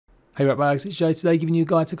Hey ratbags, it's Jade today giving you a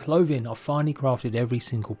guide to clothing. I've finally crafted every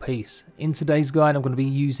single piece. In today's guide I'm going to be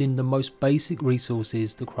using the most basic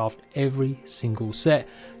resources to craft every single set,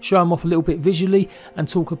 show them off a little bit visually and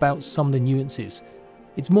talk about some of the nuances.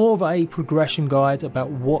 It's more of a progression guide about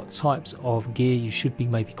what types of gear you should be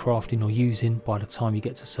maybe crafting or using by the time you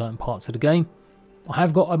get to certain parts of the game. I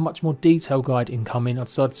have got a much more detailed guide incoming. I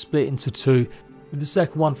decided to split it into two, with the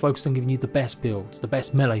second one focused on giving you the best builds, the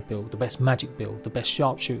best melee build, the best magic build, the best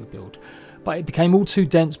sharpshooter build. But it became all too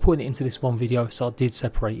dense putting it into this one video, so I did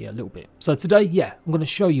separate it a little bit. So today, yeah, I'm going to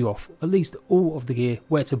show you off at least all of the gear,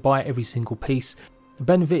 where to buy every single piece, the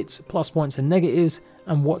benefits, plus points and negatives,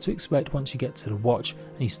 and what to expect once you get to the watch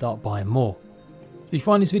and you start buying more. So if you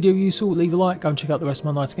find this video useful, leave a like, go and check out the rest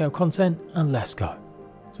of my Nightingale content, and let's go.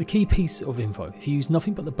 So key piece of info, if you use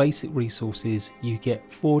nothing but the basic resources, you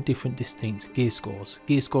get 4 different distinct gear scores.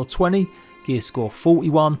 Gear score 20, gear score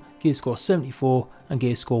 41, gear score 74 and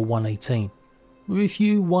gear score 118. With a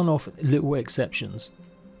few one-off little exceptions.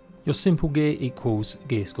 Your simple gear equals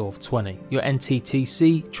gear score of 20. Your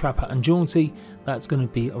NTTC, Trapper and Jaunty, that's going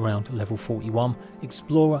to be around level 41.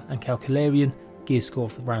 Explorer and Calcularian, gear score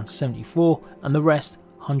of around 74 and the rest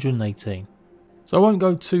 118. So I won't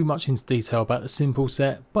go too much into detail about the simple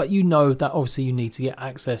set, but you know that obviously you need to get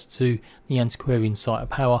access to the Antiquarian Site of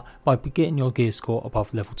Power by getting your gear score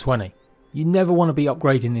above level 20. You never want to be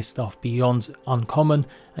upgrading this stuff beyond uncommon,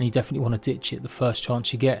 and you definitely want to ditch it the first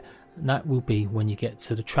chance you get, and that will be when you get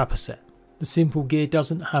to the Trapper set. The simple gear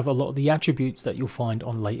doesn't have a lot of the attributes that you'll find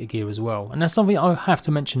on later gear as well, and that's something I have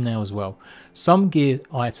to mention now as well. Some gear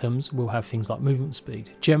items will have things like movement speed.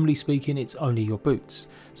 Generally speaking, it's only your boots.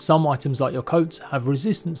 Some items like your coats have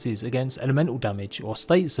resistances against elemental damage or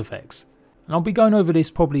status effects. And I'll be going over this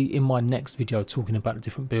probably in my next video talking about the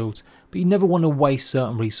different builds, but you never want to waste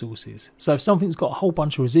certain resources. So if something's got a whole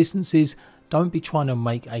bunch of resistances, don't be trying to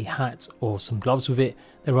make a hat or some gloves with it.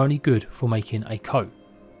 They're only good for making a coat.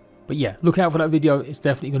 But yeah, look out for that video. It's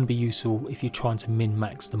definitely going to be useful if you're trying to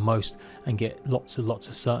min-max the most and get lots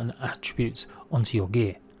of certain attributes onto your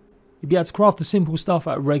gear. You'll be able to craft the simple stuff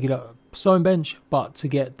at a regular sewing bench, but to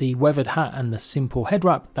get the weathered hat and the simple head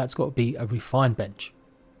wrap, that's got to be a refined bench.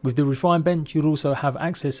 With the refined bench, you'll also have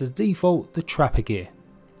access as default the Trapper gear.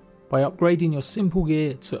 By upgrading your simple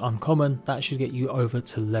gear to uncommon, that should get you over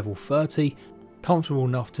to level 30, comfortable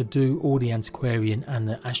enough to do all the Antiquarian and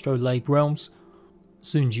the Astrolabe realms. As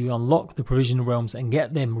soon as you unlock the provisional realms and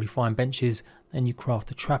get them refined benches, then you craft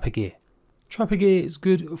the Trapper gear. Trapper gear is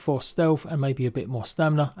good for stealth and maybe a bit more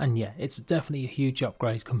stamina, and yeah, it's definitely a huge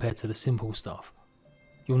upgrade compared to the simple stuff.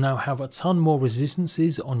 You'll now have a ton more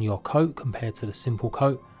resistances on your coat compared to the simple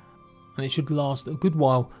coat, and it should last a good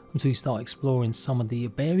while until you start exploring some of the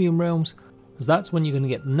Iberian realms, as that's when you're going to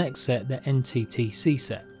get the next set, the NTTC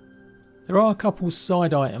set. There are a couple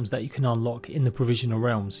side items that you can unlock in the Provisioner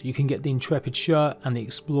realms. You can get the Intrepid shirt and the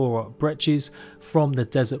Explorer Breeches from the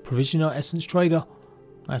Desert Provisioner Essence Trader.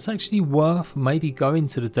 Now it's actually worth maybe going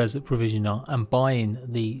to the Desert Provisioner and buying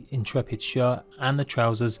the Intrepid shirt and the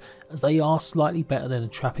trousers, as they are slightly better than the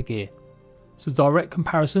Trapper gear. So direct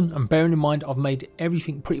comparison, and bearing in mind I've made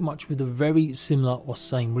everything pretty much with the very similar or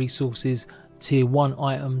same resources, tier 1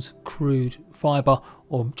 items, crude, fibre,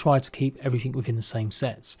 or try to keep everything within the same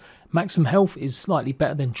sets. Maximum health is slightly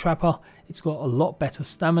better than Trapper. It's got a lot better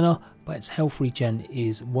stamina, but its health regen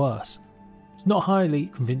is worse. It's not highly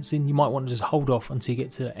convincing. You might want to just hold off until you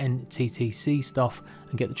get to the NTTC stuff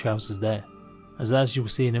and get the trousers there. As you'll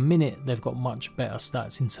see in a minute, they've got much better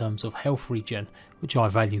stats in terms of health regen, which I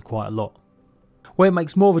value quite a lot. Where it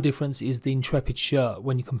makes more of a difference is the Intrepid shirt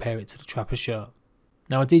when you compare it to the Trapper shirt.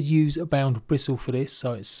 Now I did use a bound bristle for this,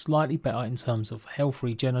 so it's slightly better in terms of health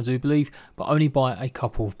regen I do believe, but only by a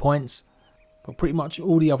couple of points. But pretty much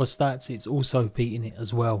all the other stats it's also beating it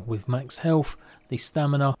as well, with max health, the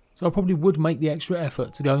stamina, so I probably would make the extra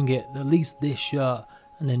effort to go and get at least this shirt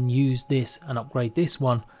and then use this and upgrade this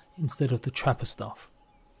one instead of the Trapper stuff.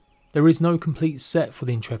 There is no complete set for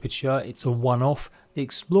the Intrepid shirt, it's a one-off. The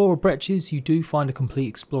Explorer Breeches, you do find a complete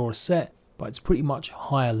Explorer set, but it's pretty much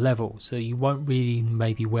higher level, so you won't really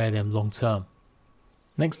maybe wear them long term.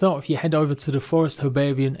 Next up, if you head over to the Forest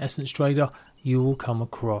Herbarian Essence Trader, you will come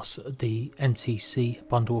across the NTTC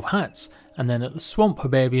bundle of hats, and then at the Swamp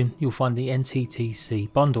Herbarian you'll find the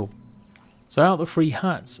NTTC bundle. So out of the 3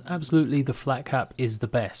 hats, absolutely the flat cap is the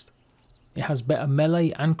best. It has better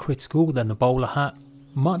melee and critical than the bowler hat,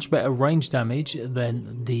 much better range damage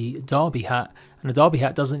than the Derby hat, and the Derby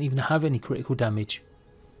hat doesn't even have any critical damage.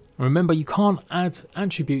 Remember, you can't add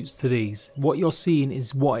attributes to these. What you're seeing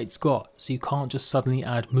is what it's got, so you can't just suddenly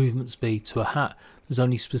add movement speed to a hat. There's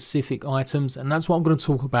only specific items, and that's what I'm going to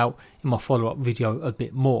talk about in my follow-up video a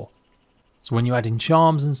bit more. So when you add in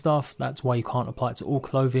charms and stuff, that's why you can't apply it to all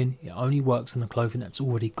clothing. It only works on the clothing that's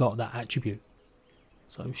already got that attribute.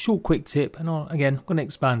 So short quick tip, and again I'm going to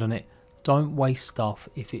expand on it. Don't waste stuff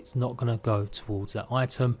if it's not going to go towards that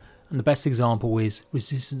item. And the best example is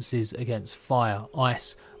resistances against fire,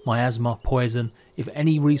 ice, miasma, poison. If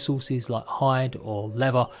any resources like hide or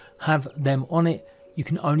leather have them on it, you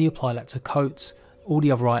can only apply that to coats. All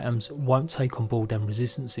the other items won't take on board them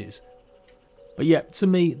resistances. But yeah, to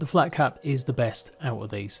me the flat cap is the best out of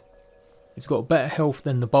these. It's got better health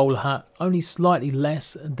than the bowler hat, only slightly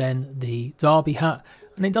less than the derby hat,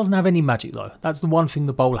 and it doesn't have any magic though. That's the one thing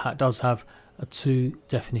the bowler hat does have, a 2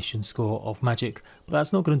 definition score of magic, but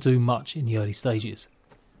that's not going to do much in the early stages.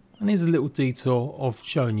 And here's a little detour of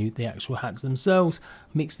showing you the actual hats themselves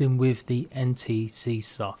mixed in with the NTTC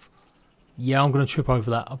stuff. Yeah, I'm going to trip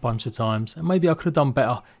over that a bunch of times, and maybe I could have done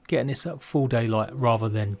better getting this at full daylight rather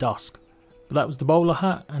than dusk. But that was the bowler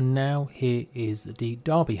hat, and now here is the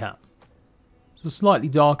derby hat. So slightly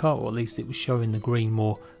darker, or at least it was showing the green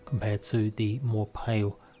more compared to the more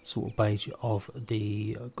pale sort of beige of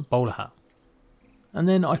the bowler hat. And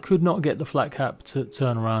then I could not get the flat cap to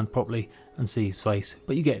turn around properly and see his face,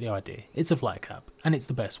 but you get the idea. It's a flat cap, and it's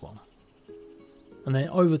the best one. And then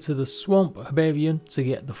over to the Swamp Herbarian to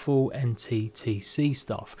get the full NTTC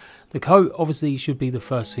stuff. The coat obviously should be the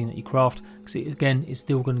first thing that you craft, because it again is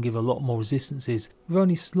still going to give a lot more resistances with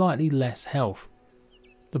only slightly less health.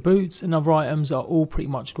 The boots and other items are all pretty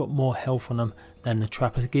much got more health on them than the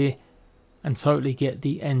Trapper Gear, and totally get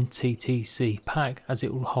the NTTC pack as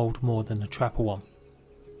it will hold more than the Trapper one.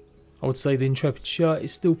 I would say the Intrepid shirt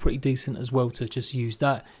is still pretty decent as well to just use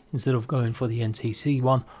that instead of going for the NTC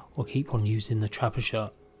one or keep on using the Trapper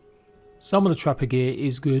shirt. Some of the Trapper gear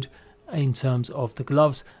is good in terms of the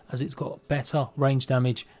gloves as it's got better range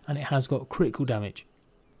damage and it has got critical damage.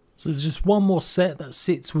 So there's just one more set that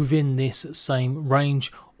sits within this same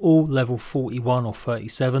range, all level 41 or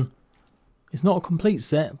 37. It's not a complete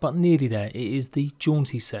set but nearly there. It is the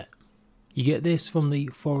Jaunty set. You get this from the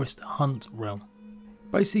Forest Hunt realm.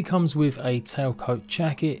 Basically comes with a tailcoat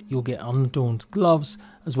jacket, you'll get unadorned gloves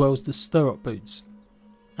as well as the stirrup boots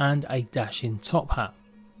and a dashing top hat.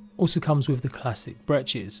 Also comes with the classic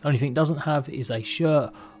breeches. Only thing it doesn't have is a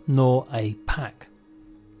shirt nor a pack.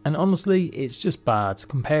 And honestly it's just bad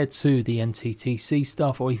compared to the NTTC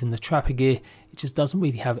stuff or even the Trapper gear. It just doesn't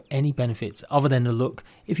really have any benefits other than the look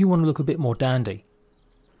if you want to look a bit more dandy.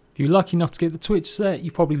 If you're lucky enough to get the Twitch set,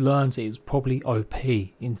 you probably learned it's probably OP.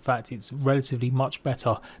 In fact, it's relatively much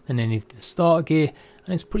better than any of the starter gear,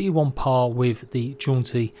 and it's pretty on par with the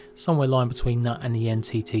Jaunty, somewhere lying between that and the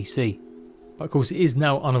NTTC. But of course it is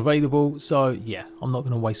now unavailable, so yeah, I'm not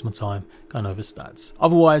going to waste my time going over stats.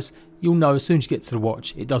 Otherwise, you'll know as soon as you get to the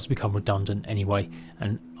watch, it does become redundant anyway,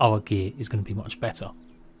 and our gear is going to be much better.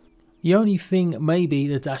 The only thing maybe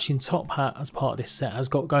the dashing top hat as part of this set has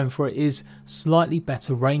got going for it is slightly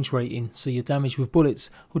better range rating, so your damage with bullets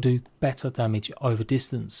will do better damage over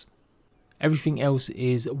distance. Everything else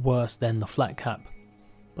is worse than the flat cap.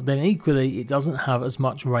 But then equally it doesn't have as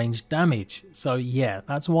much range damage, so yeah,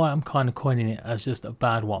 that's why I'm kind of coining it as just a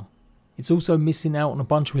bad one. It's also missing out on a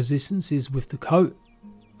bunch of resistances with the coat.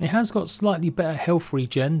 It has got slightly better health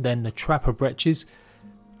regen than the Trapper breeches,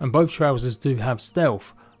 and both trousers do have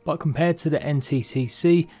stealth. But compared to the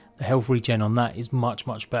NTTC, the health regen on that is much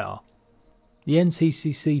better. The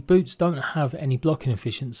NTTC boots don't have any blocking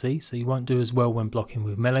efficiency, so you won't do as well when blocking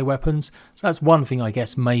with melee weapons. So that's one thing I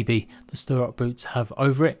guess maybe the stirrup boots have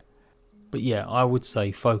over it. But yeah, I would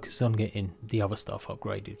say focus on getting the other stuff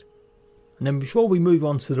upgraded. And then before we move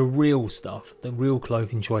on to the real stuff, the real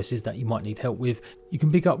clothing choices that you might need help with, you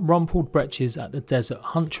can pick up rumpled breeches at the Desert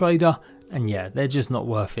Hunt Trader, and yeah, they're just not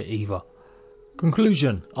worth it either.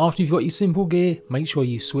 Conclusion, after you've got your simple gear, make sure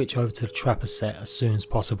you switch over to the Trapper set as soon as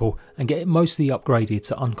possible and get it mostly upgraded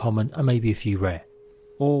to uncommon and maybe a few rare.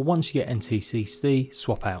 Or once you get NTTC,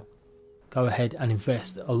 swap out. Go ahead and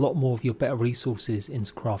invest a lot more of your better resources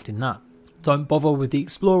into crafting that. Don't bother with the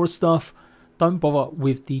Explorer stuff, don't bother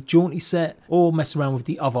with the Jaunty set, or mess around with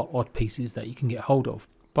the other odd pieces that you can get hold of,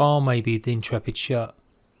 bar maybe the Intrepid shirt.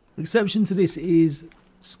 The exception to this is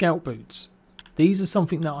Scout boots. These are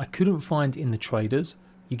something that I couldn't find in the traders.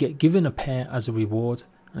 You get given a pair as a reward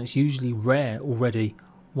and it's usually rare already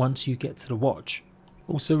once you get to the watch.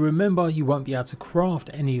 Also remember, you won't be able to craft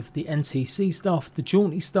any of the NTC stuff, the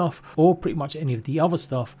Jaunty stuff, or pretty much any of the other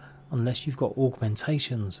stuff unless you've got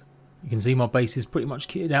augmentations. You can see my base is pretty much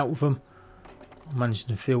kitted out with them. I managed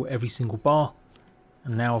to fill every single bar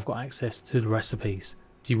and now I've got access to the recipes.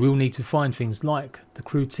 So you will need to find things like the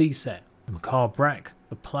crew tea set, the macabre rack,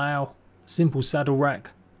 the plough, simple saddle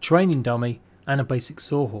rack, training dummy and a basic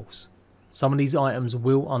sawhorse. Some of these items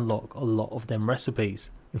will unlock a lot of them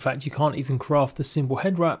recipes. In fact, you can't even craft the simple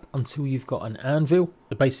head wrap until you've got an anvil.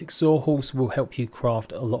 The basic sawhorse will help you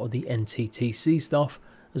craft a lot of the NTTC stuff,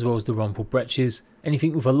 as well as the rumpled breeches.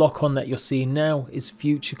 Anything with a lock on that you're seeing now is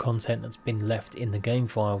future content that's been left in the game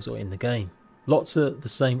files or in the game. Lots of the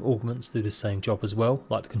same augments do the same job as well,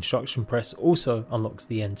 like the construction press also unlocks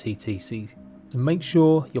the NTTC. So make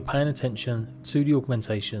sure you're paying attention to the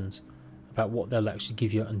augmentations about what they'll actually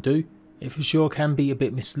give you and do. It for sure can be a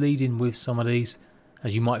bit misleading with some of these,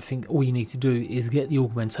 as you might think all you need to do is get the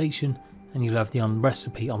augmentation and you'll have the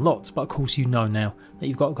recipe unlocked, but of course you know now that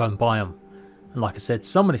you've got to go and buy them. And like I said,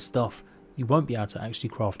 some of this stuff you won't be able to actually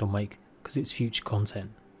craft or make because it's future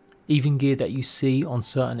content. Even gear that you see on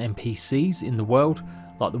certain NPCs in the world,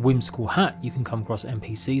 like the whimsical hat, you can come across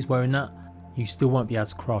NPCs wearing that, you still won't be able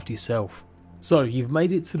to craft yourself. So you've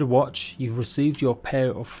made it to the watch, you've received your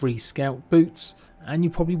pair of free scout boots, and you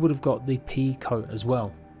probably would have got the Peacoat as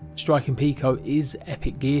well. Striking Peacoat is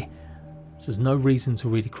epic gear, so there's no reason to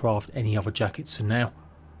really craft any other jackets for now.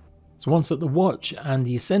 So once at the watch and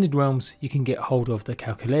the Ascended Realms, you can get hold of the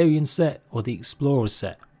Calcularian set or the Explorer's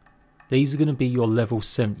set. These are going to be your level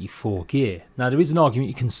 74 gear. Now there is an argument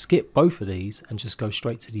you can skip both of these and just go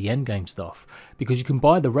straight to the endgame stuff, because you can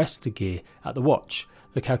buy the rest of the gear at the watch.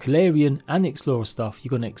 The Calcularian and the Explorer stuff, you're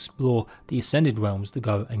going to explore the Ascended Realms to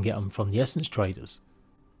go and get them from the Essence Traders.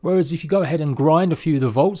 Whereas if you go ahead and grind a few of the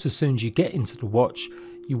vaults as soon as you get into the watch,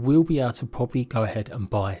 you will be able to probably go ahead and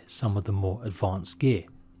buy some of the more advanced gear.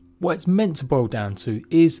 What it's meant to boil down to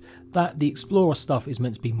is that the Explorer stuff is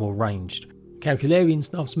meant to be more ranged. Calcularian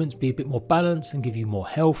stuff is meant to be a bit more balanced and give you more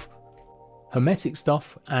health. Hermetic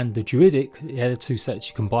stuff and the Druidic, they're the two sets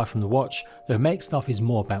you can buy from the watch. The Hermetic stuff is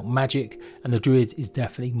more about magic and the Druid is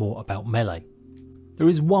definitely more about melee. There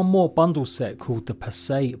is one more bundle set called the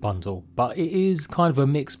Passaieux Bundle, but it is kind of a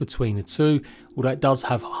mix between the two, although it does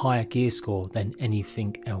have a higher gear score than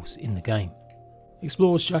anything else in the game.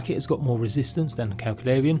 Explorer's jacket has got more resistance than the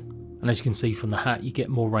Calcularian, and as you can see from the hat, you get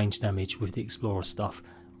more range damage with the Explorer stuff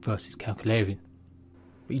versus Calcularian.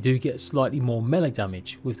 But you do get slightly more melee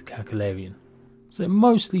damage with the Calcularian. So it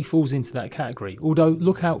mostly falls into that category, although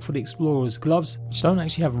look out for the Explorer's gloves, which don't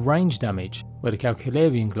actually have range damage, where the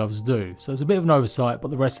Calcularian gloves do. So it's a bit of an oversight,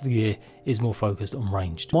 but the rest of the gear is more focused on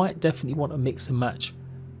ranged. Might definitely want to mix and match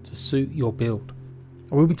to suit your build.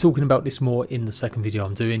 I will be talking about this more in the second video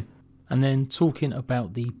I'm doing. And then talking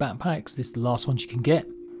about the backpacks, this is the last ones you can get.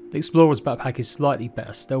 The Explorer's backpack is slightly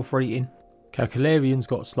better stealth rating. Calcularian's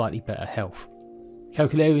got slightly better health.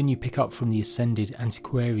 Calcularian you pick up from the Ascended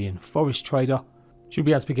Antiquarian Forest Trader. Should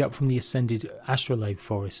be able to pick it up from the Ascended Astrolabe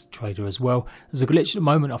Forest Trader as well. There's a glitch at the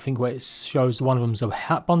moment I think where it shows one of them's a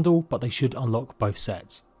hat bundle, but they should unlock both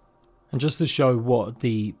sets. And just to show what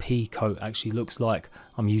the Peacoat actually looks like,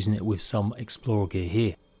 I'm using it with some Explorer gear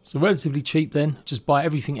here. So relatively cheap then, just buy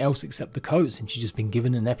everything else except the coat since you've just been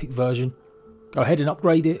given an epic version. Go ahead and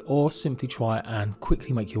upgrade it or simply try and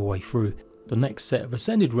quickly make your way through the next set of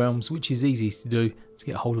Ascended Realms, which is easy to do to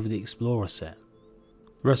get hold of the Explorer set.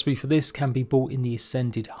 The recipe for this can be bought in the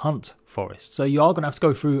Ascended Hunt Forest, so you are going to have to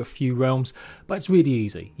go through a few realms, but it's really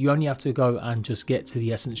easy. You only have to go and just get to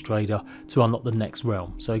the Essence Trader to unlock the next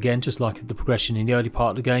realm. So again, just like the progression in the early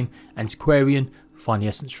part of the game, Antiquarian, find the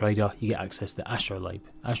Essence Trader, you get access to Astrolabe.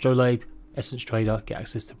 Astrolabe, Essence Trader, get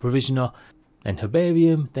access to Provisioner, then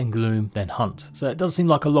Herbarium, then Gloom, then Hunt. So it does seem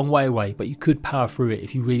like a long way away, but you could power through it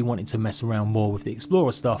if you really wanted to mess around more with the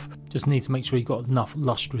Explorer stuff. Just need to make sure you've got enough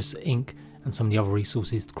lustrous ink and some of the other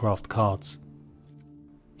resources to craft cards.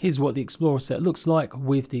 Here's what the Explorer set looks like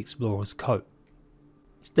with the Explorer's coat.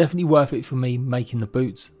 It's definitely worth it for me making the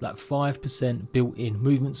boots. That 5% built-in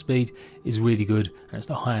movement speed is really good and it's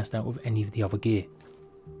the highest out of any of the other gear.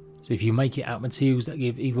 So if you make it out materials that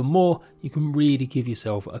give even more, you can really give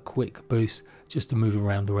yourself a quick boost just to move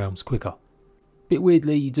around the realms quicker. Bit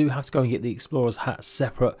weirdly, you do have to go and get the Explorer's hat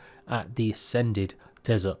separate at the Ascended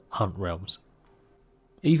Desert Hunt realms.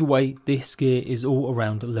 Either way, this gear is all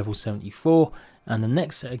around level 74 and the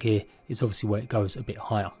next set of gear is obviously where it goes a bit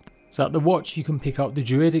higher. So at the watch you can pick up the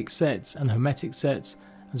Druidic sets and Hermetic sets,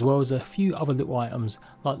 as well as a few other little items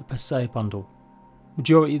like the Passaieux Bundle.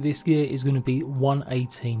 Majority of this gear is going to be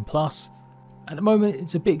 118 plus. At the moment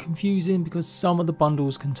it's a bit confusing because some of the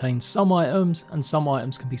bundles contain some items and some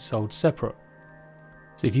items can be sold separate.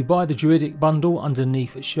 So if you buy the Druidic Bundle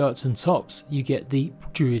underneath shirts and tops, you get the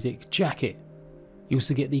Druidic jacket. You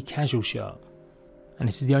also get the casual shirt. And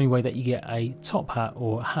this is the only way that you get a top hat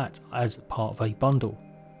or a hat as part of a bundle.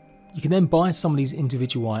 You can then buy some of these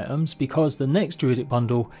individual items because the next Druidic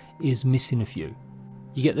Bundle is missing a few.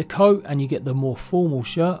 You get the coat and you get the more formal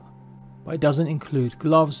shirt. but it doesn't include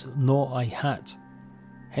gloves nor a hat,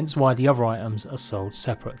 hence why the other items are sold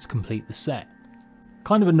separate to complete the set.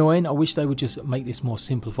 Kind of annoying, I wish they would just make this more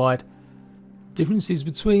simplified. Differences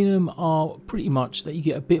between them are pretty much that you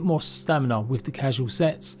get a bit more stamina with the casual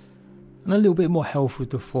sets and a little bit more health with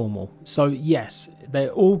the formal. So yes, they're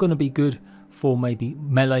all going to be good for maybe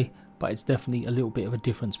melee, but it's definitely a little bit of a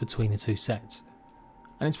difference between the two sets.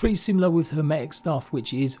 And it's pretty similar with the Hermetic stuff,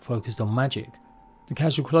 which is focused on magic. The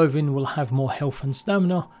casual clothing will have more health and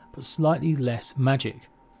stamina, but slightly less magic.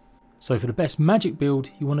 So for the best magic build,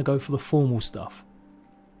 you want to go for the formal stuff.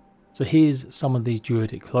 So here's some of the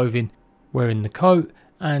Druidic clothing, wearing the coat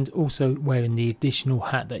and also wearing the additional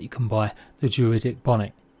hat that you can buy, the Druidic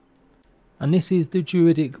bonnet. And this is the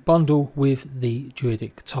Druidic Bundle with the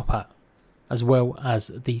Druidic top hat, as well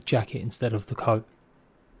as the jacket instead of the coat.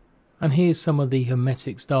 And here's some of the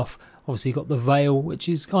Hermetic stuff. Obviously you've got the veil, which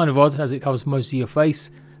is kind of odd as it covers most of your face.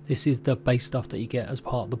 This is the base stuff that you get as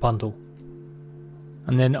part of the bundle.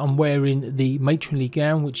 And then I'm wearing the matronly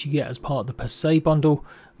gown, which you get as part of the Passaieux Bundle,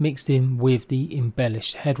 mixed in with the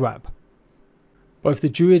embellished head wrap. Both the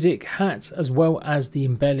Druidic hat as well as the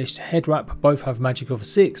embellished head wrap both have magic of a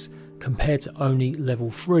 6, compared to only level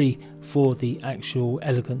 3 for the actual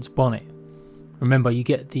elegant bonnet. Remember, you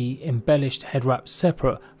get the embellished head wrap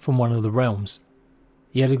separate from one of the realms.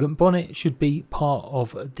 The elegant bonnet should be part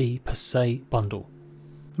of the Passaieux Bundle.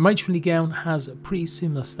 The matronly gown has pretty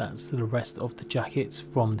similar stats to the rest of the jackets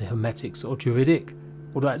from the Hermetics or Druidic,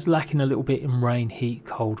 although it's lacking a little bit in rain, heat,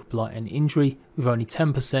 cold, blight and injury with only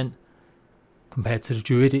 10%, compared to the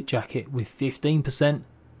Druidic jacket with 15%,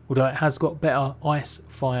 although it has got better ice,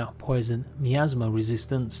 fire, poison, miasma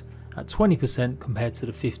resistance at 20% compared to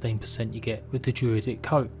the 15% you get with the Druidic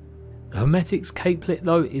coat. The Hermetic's capelet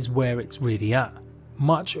though is where it's really at.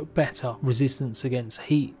 Much better resistance against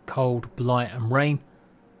heat, cold, blight and rain.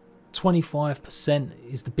 25%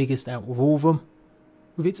 is the biggest out of all of them,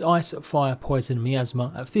 with its ice, fire, poison,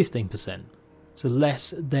 miasma at 15%, so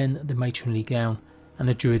less than the matronly gown and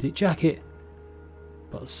the Druidic jacket,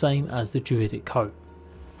 but the same as the Druidic coat.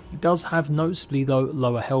 It does have noticeably though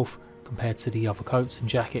lower health compared to the other coats and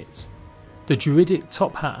jackets. The Druidic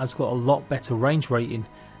top hat has got a lot better range rating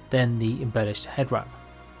than the embellished head wrap.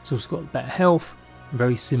 It's also got better health and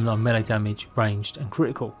very similar melee damage, ranged and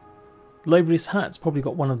critical. The laborious hat's probably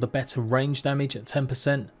got one of the better range damage at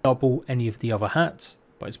 10%, double any of the other hats,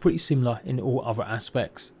 but it's pretty similar in all other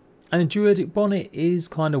aspects. And the Druidic bonnet is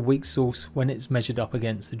kind of weak sauce when it's measured up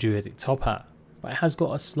against the Druidic top hat, but it has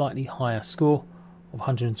got a slightly higher score of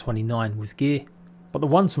 129 with gear. But the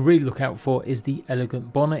one to really look out for is the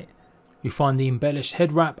elegant bonnet. You find the embellished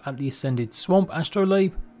head wrap at the Ascended Swamp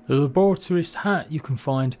Astrolabe. The laboratorist hat you can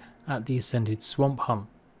find at the Ascended Swamp Hunt.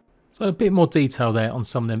 So a bit more detail there on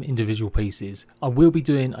some of them individual pieces. I will be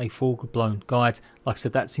doing a full-blown guide. Like I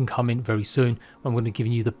said, that's incoming very soon. I'm going to be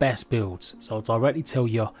giving you the best builds. So I'll directly tell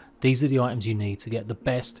you these are the items you need to get the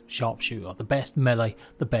best sharpshooter, the best melee,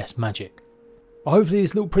 the best magic. But hopefully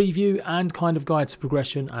this little preview and kind of guide to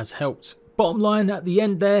progression has helped. Bottom line at the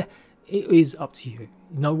end there, it is up to you.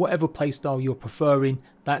 You know, whatever playstyle you're preferring,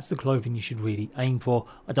 that's the clothing you should really aim for.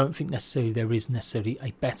 I don't think necessarily there is necessarily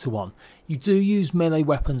a better one. You do use melee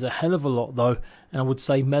weapons a hell of a lot though, and I would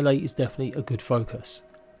say melee is definitely a good focus.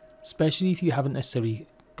 Especially if you haven't necessarily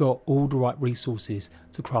got all the right resources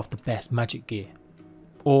to craft the best magic gear.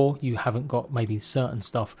 Or you haven't got maybe certain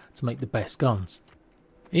stuff to make the best guns.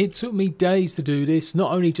 It took me days to do this,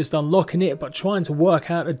 not only just unlocking it, but trying to work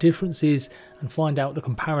out the differences and find out the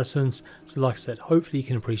comparisons. So like I said, hopefully you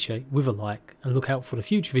can appreciate with a like and look out for the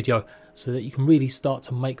future video so that you can really start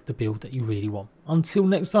to make the build that you really want. Until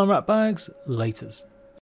next time, ratbags, laters.